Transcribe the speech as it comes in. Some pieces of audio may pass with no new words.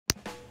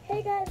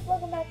Hey guys,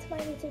 welcome back to my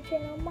YouTube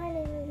channel. My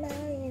name is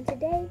Mallory and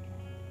today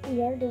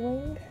we are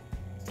doing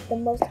the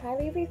most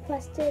highly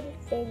requested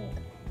thing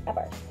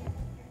ever.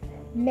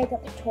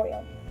 Makeup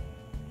tutorial.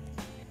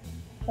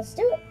 Let's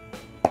do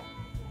it.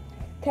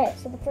 Okay,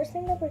 so the first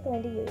thing that we're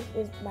going to use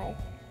is my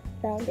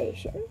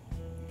foundation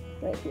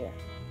right here.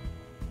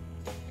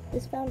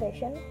 This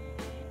foundation.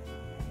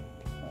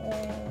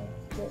 And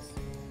this.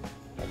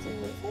 Let's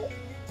use it.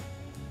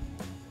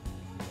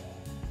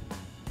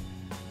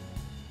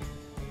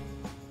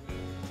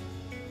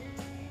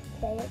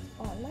 Okay, it's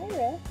on my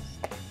wrist.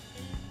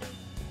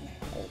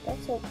 There we go.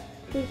 So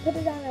we put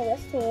it on our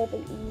wrist so it'll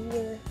be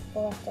easier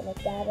for us to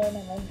look at it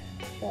and then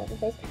show the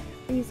face.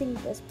 We're using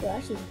this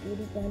brush, this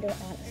Beauty Blender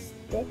on a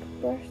stick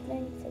brush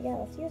thing. So yeah,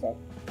 let's use it.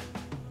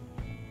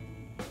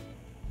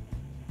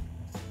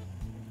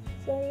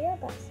 So yeah,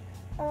 guys.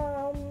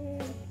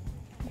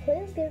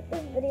 Please give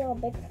this video a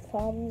big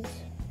thumbs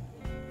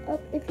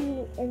up if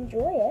you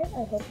enjoy it.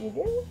 I hope you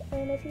do,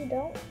 and if you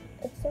don't,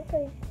 it's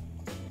okay.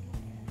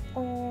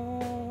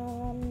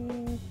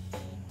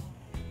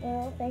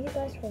 Well, thank you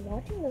guys for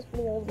watching this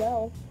video as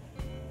well.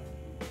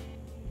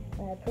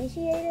 I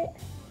appreciate it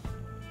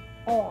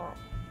a lot.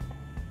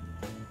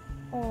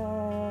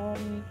 I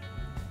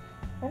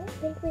don't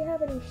think we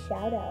have any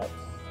shout outs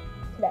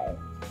today.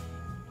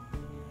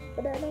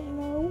 But I don't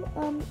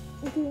know.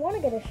 If you want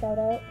to get a shout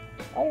out,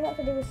 all you have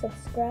to do is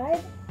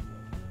subscribe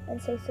and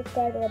say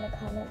subscribe in the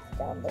comments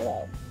down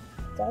below.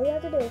 That's all you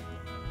have to do.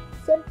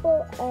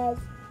 Simple as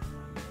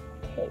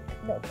cake.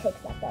 No,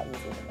 cake's not that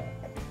easy to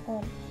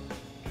make.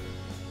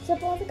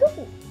 Simple as a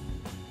cookie.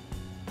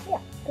 Yeah,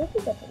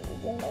 cookies are pretty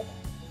easy to make.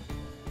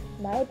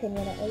 My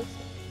opinion, at least.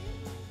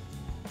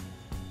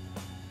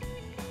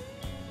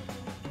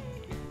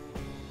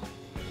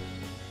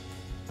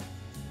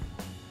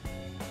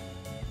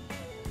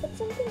 But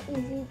something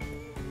easy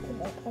to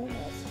make, I don't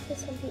know, for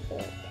some people,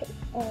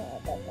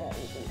 that's not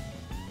easy.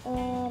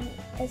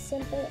 As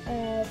simple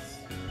as,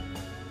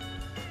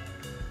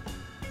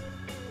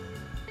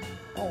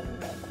 I don't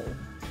know, clue.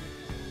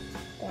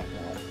 Don't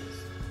know.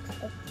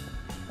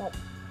 Nope.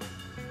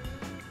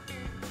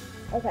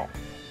 Okay,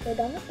 we're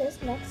done with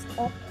this. Next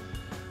up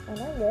on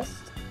our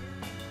wrist,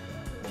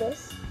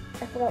 this,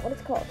 I forgot what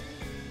it's called,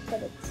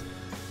 but it's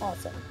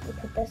awesome. We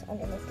put this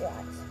underneath your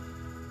eyes.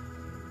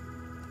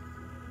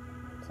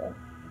 So,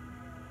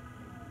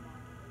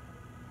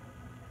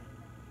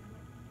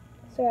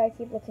 sorry, I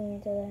keep looking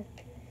into the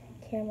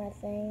camera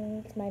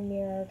thing. It's my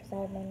mirror, because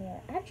I have my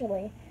mirror.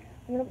 Actually,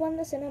 I'm going to blend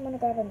this in. I'm going to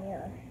grab a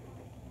mirror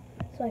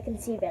so I can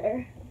see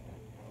better.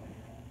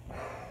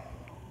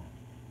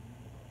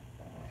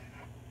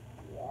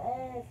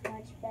 Yes,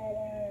 much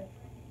better.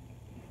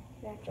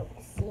 You can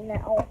actually see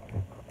now.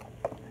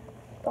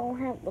 Don't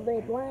have to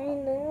be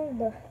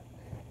blinded.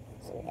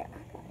 So yeah,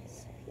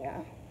 guys,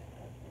 yeah.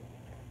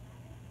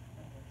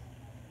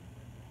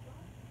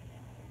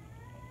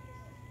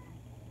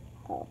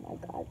 Oh my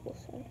God,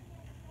 listen.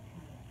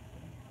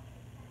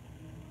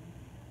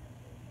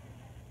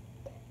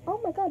 Oh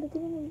my God, it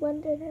didn't even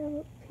blend it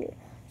out here.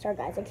 Sorry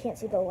guys, I can't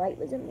see, the light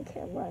was in the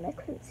camera and I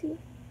couldn't see.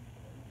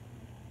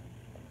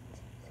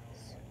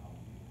 Jesus.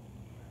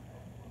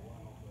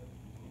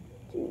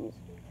 Jeez.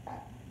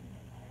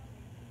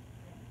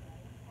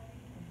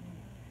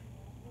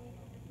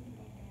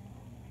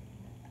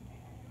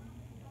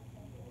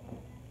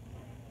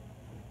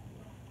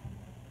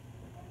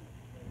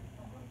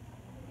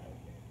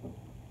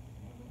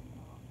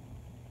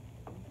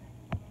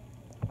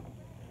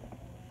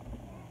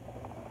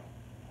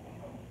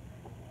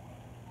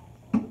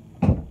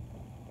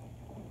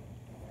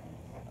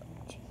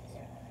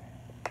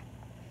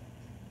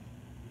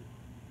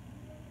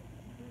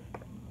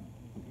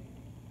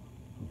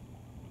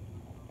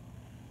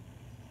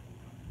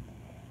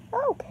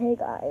 Okay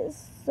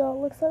guys, so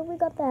looks like we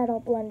got that all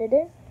blended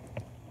in.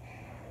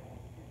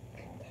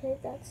 Okay,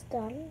 that's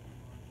done.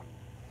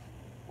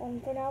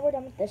 For now we're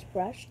done with this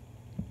brush.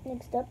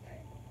 Next up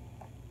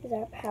is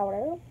our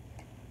powder.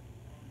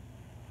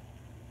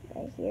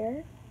 Right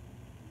here.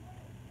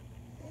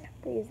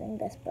 We're using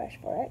this brush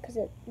for it because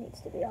it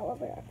needs to be all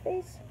over our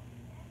face.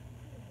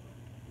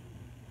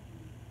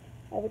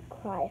 I would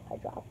cry if I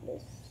dropped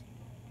this.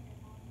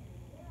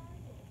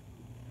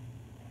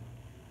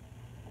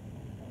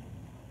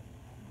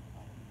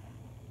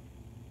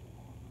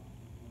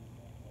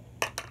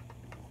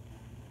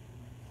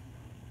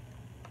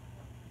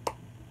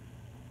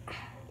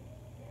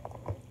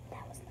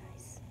 That was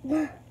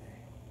nice.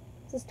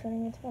 Is this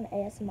turning into an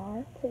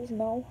ASMR? Please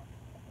no.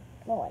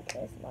 I don't like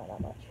ASMR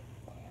that much.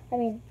 I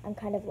mean, I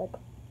kind of like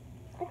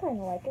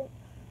it.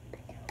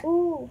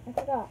 Ooh, I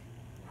forgot.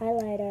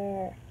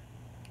 Highlighter.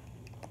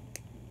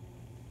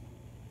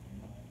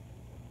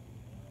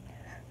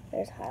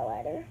 There's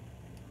highlighter.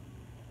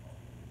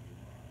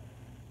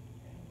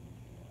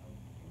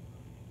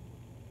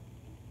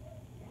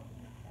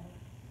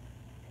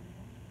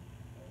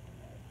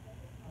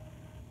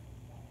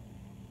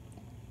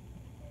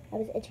 I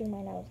was itching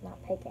my nose,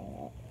 not picking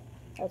it.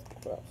 That was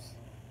gross.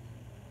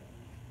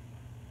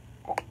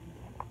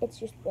 It's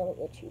just really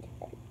itchy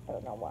today. I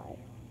don't know why.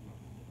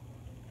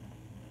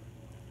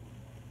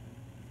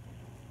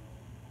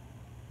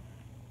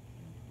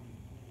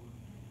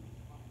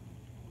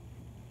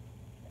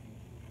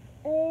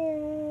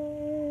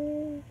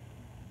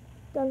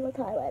 done with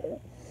highlighting.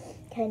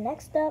 Okay,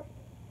 next up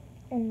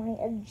in my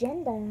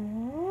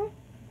agenda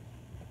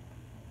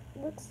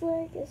looks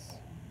like is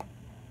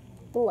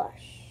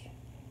blush.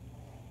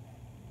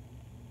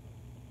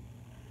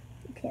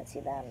 You can't see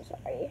that, I'm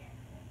sorry.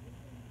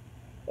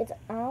 It's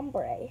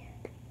ombre.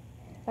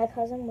 My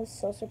cousin was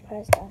so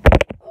surprised by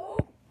it.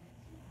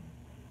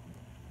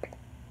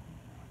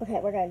 Okay,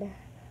 we're good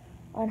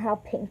on how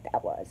pink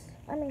that was.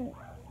 I mean,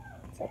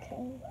 it's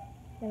okay.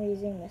 I'm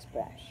using this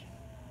brush.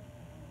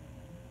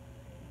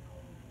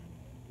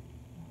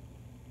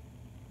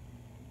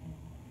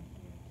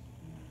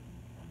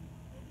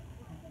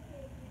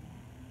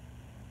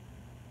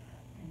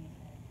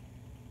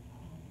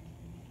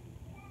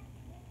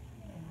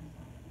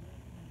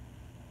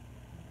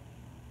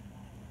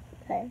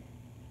 Okay.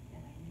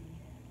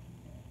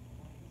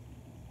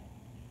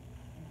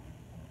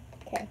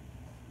 Okay.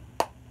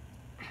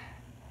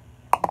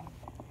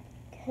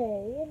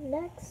 Okay,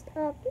 next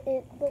up,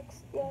 it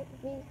looks like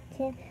we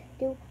can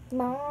do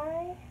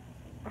my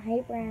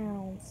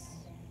eyebrows.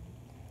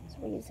 So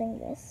we're using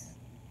this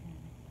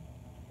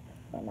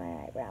for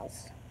my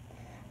eyebrows.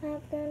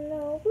 I've got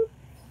no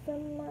roots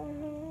on my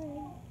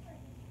home.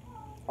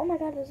 Oh my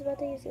god, I was about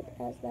to use it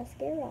as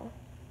mascara.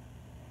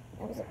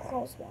 That was a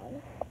close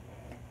one.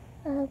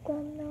 I've got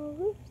no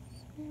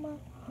roots on my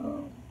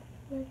home.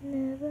 But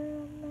never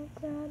on the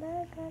ground,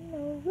 I got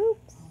no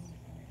roots.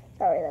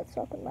 Sorry, that's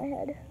stuck in my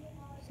head.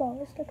 Song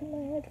is stuck in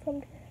my head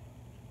from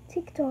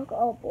TikTok.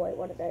 Oh boy,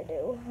 what did I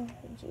do?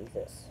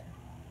 Jesus.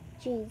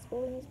 Cheese,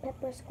 bullies,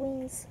 pepper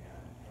squeeze.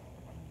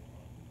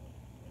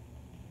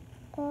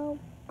 Oh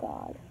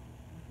god.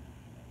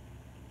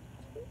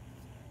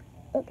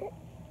 Okay.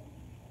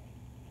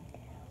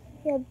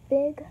 You have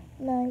big,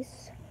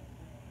 nice,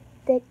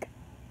 thick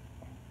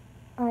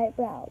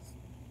eyebrows.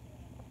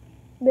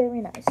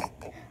 Very nice.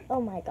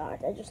 Oh my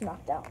god, I just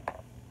knocked out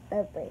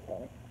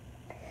everything.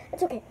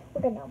 It's okay,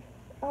 we're good now.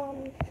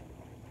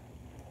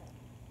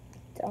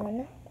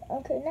 Done.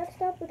 Okay,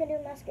 next up we're gonna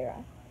do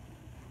mascara.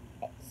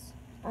 It's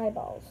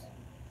eyeballs.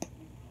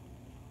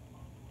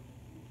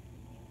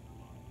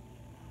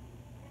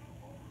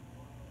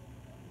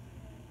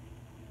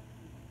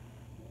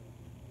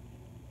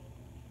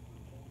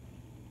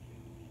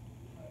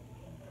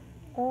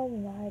 Oh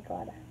my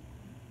god.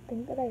 The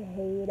thing that I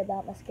hate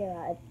about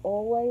mascara, it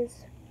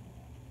always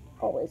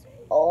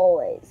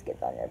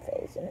gets on your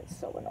face and it's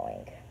so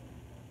annoying.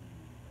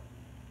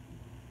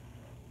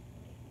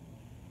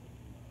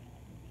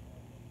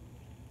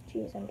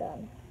 Jeez, I'm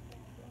done.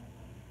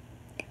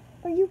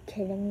 Are you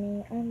kidding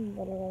me? I'm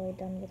literally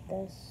done with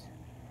this.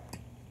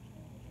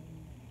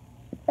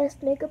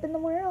 Best makeup in the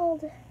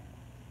world.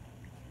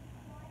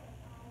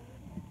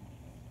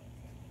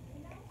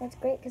 That's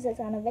great because it's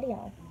on a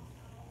video.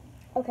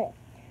 Okay,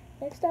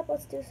 next up,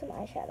 let's do some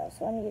eyeshadow.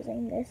 So I'm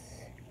using this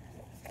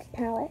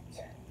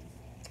palette.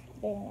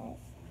 Very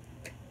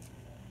nice.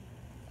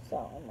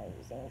 So I'm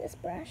using this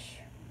brush.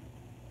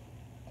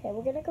 Okay,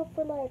 we're gonna go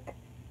for like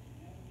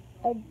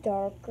a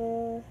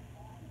darker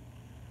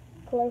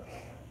color.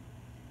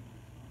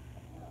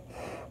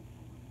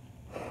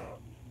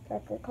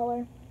 Darker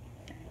color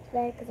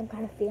today because I'm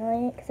kind of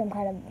feeling it because I'm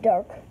kind of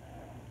dark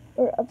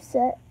or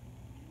upset.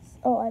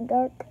 Oh, I'm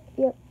dark.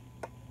 Yep.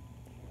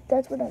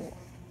 That's what I'm.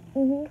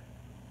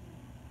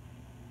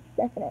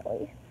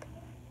 Definitely.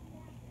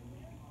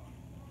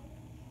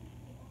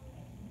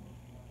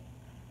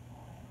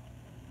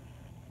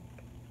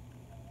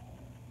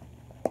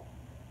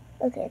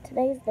 Okay,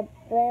 today's the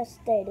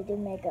best day to do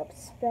makeup,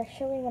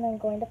 especially when I'm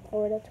going to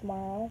Florida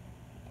tomorrow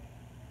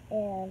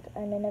and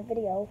I'm in a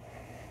video.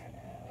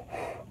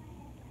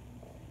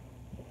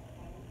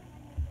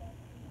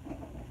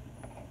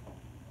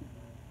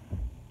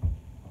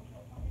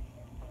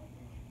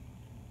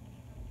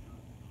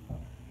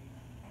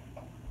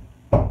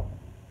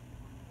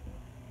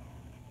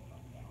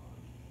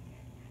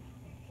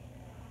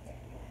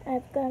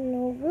 I've got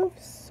no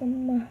roofs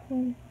on my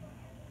home.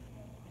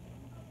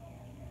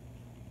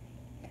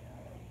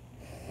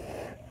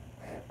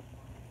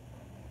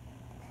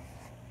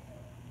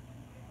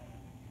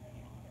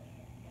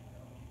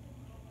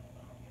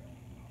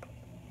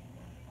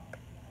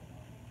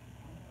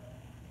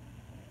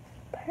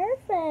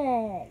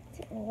 Perfect.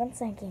 Give me 1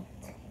 second.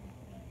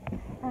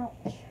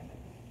 Ouch.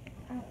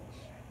 Ouch.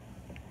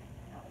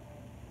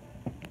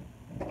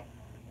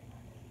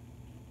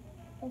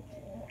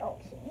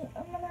 Okay.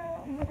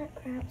 I'm gonna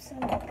grab some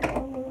makeup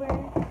remover.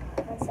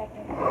 1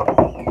 second.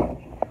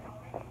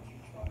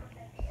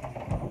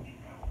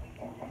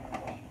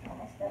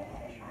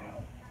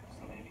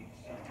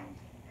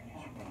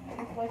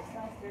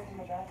 Downstairs in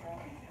the bathroom.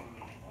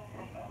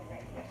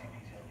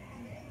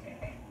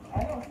 I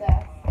know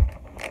Sass.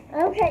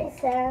 Okay,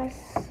 Sass.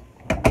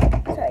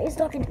 Sorry, he's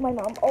talking to my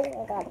mom. Oh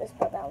my god, this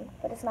fell down.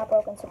 But it's not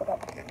broken, so we're good.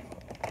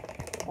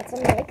 Got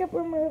some makeup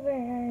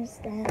removers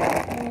that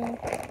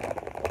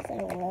I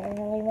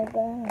literally make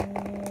them.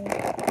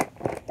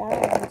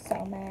 I'm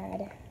so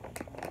mad.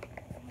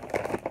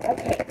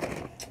 Okay,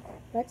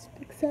 let's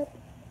fix up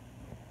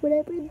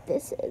whatever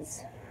this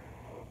is.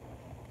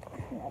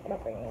 I'm not gonna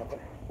bring it over.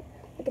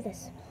 Look at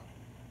this.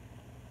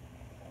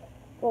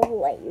 Well, the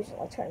light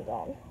usually turns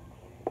on.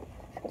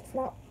 But it's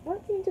not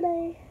working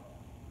today.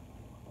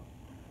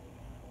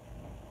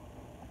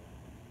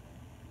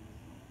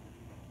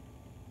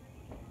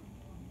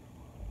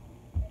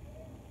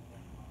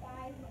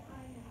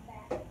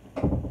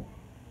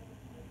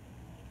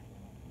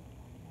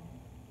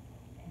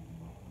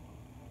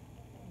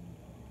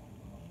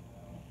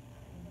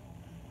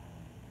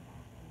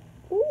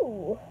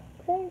 Ooh,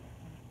 okay.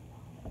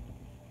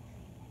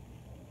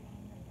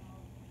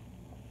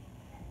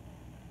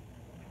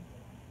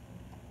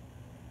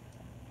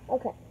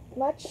 Okay,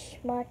 much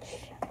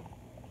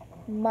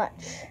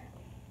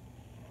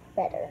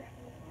better.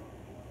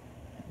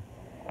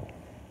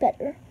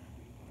 Better.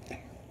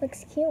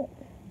 Looks cute.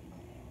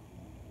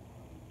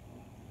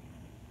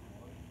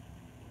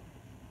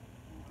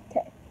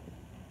 Okay.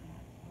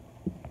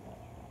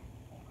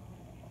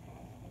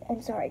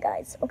 I'm sorry,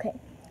 guys. Okay.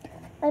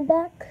 I'm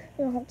back.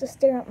 You don't have to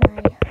stare at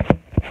my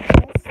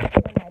chest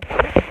or my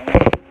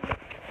back.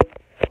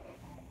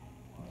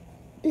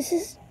 This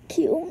is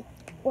cute.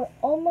 We're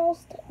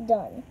almost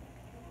done.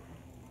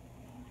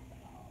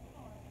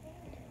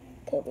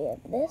 Okay, we have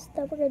this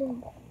that we're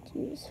going to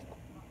use.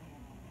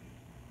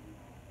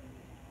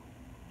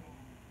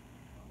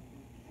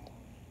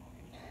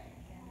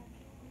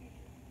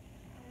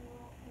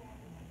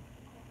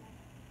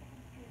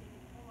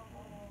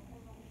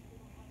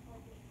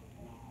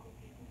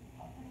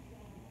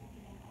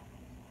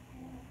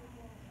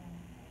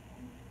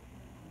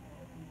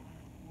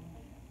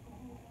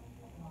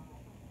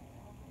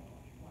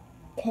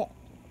 Okay.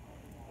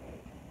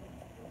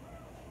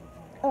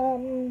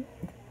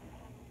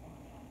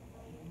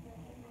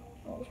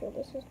 Make sure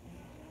this is.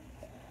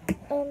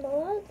 The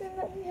last thing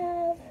that we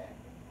have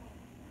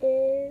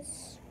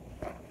is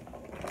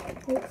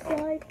looks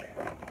like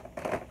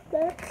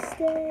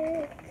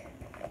lipstick.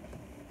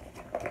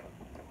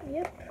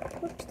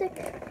 Yep, lipstick.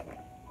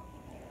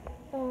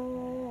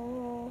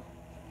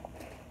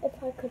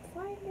 If I could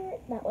find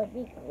it, that would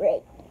be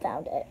great.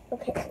 Found it.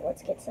 Okay, so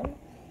let's get some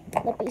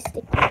lippy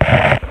sticky.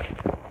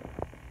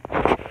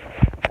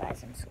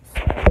 Guys, I'm so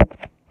sorry.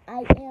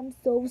 I am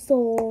so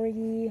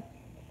sorry.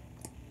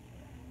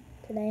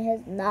 Today has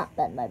not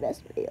been my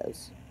best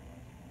videos.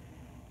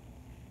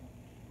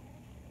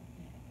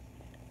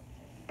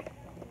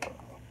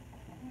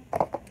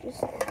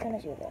 Just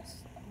gonna do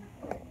this.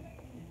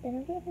 Then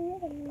I'm gonna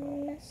have a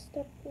messed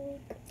up week.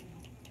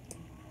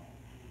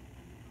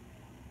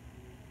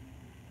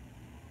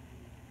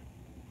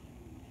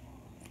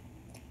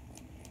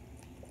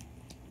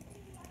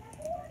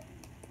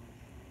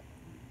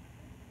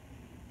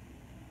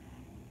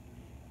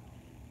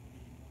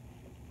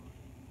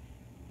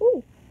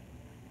 Ooh!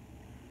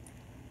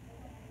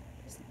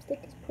 This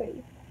lipstick is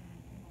pretty.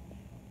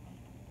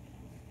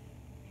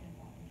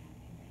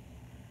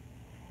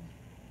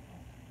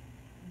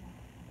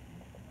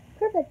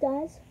 Perfect,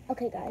 guys.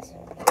 Okay, guys.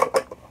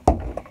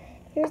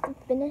 Here's the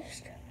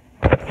finished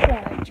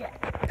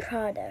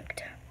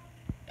product.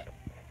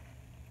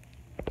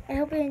 I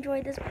hope you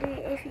enjoyed this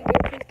video. If you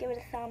did, please give it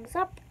a thumbs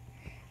up.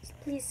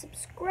 Please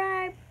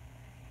subscribe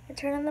and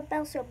turn on the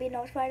bell so you'll be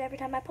notified every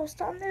time I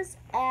post on this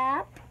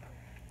app.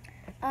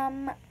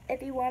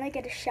 If you want to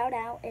get a shout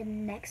out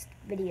in next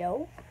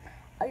video,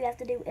 all you have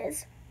to do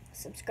is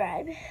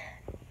subscribe.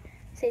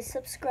 Say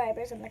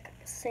subscriber in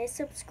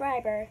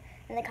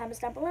the comments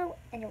down below,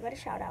 and you'll get a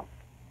shout out.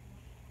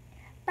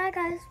 Bye,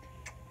 guys.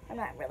 I'm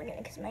not really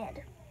gonna kiss my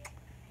hand.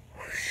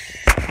 Whoosh.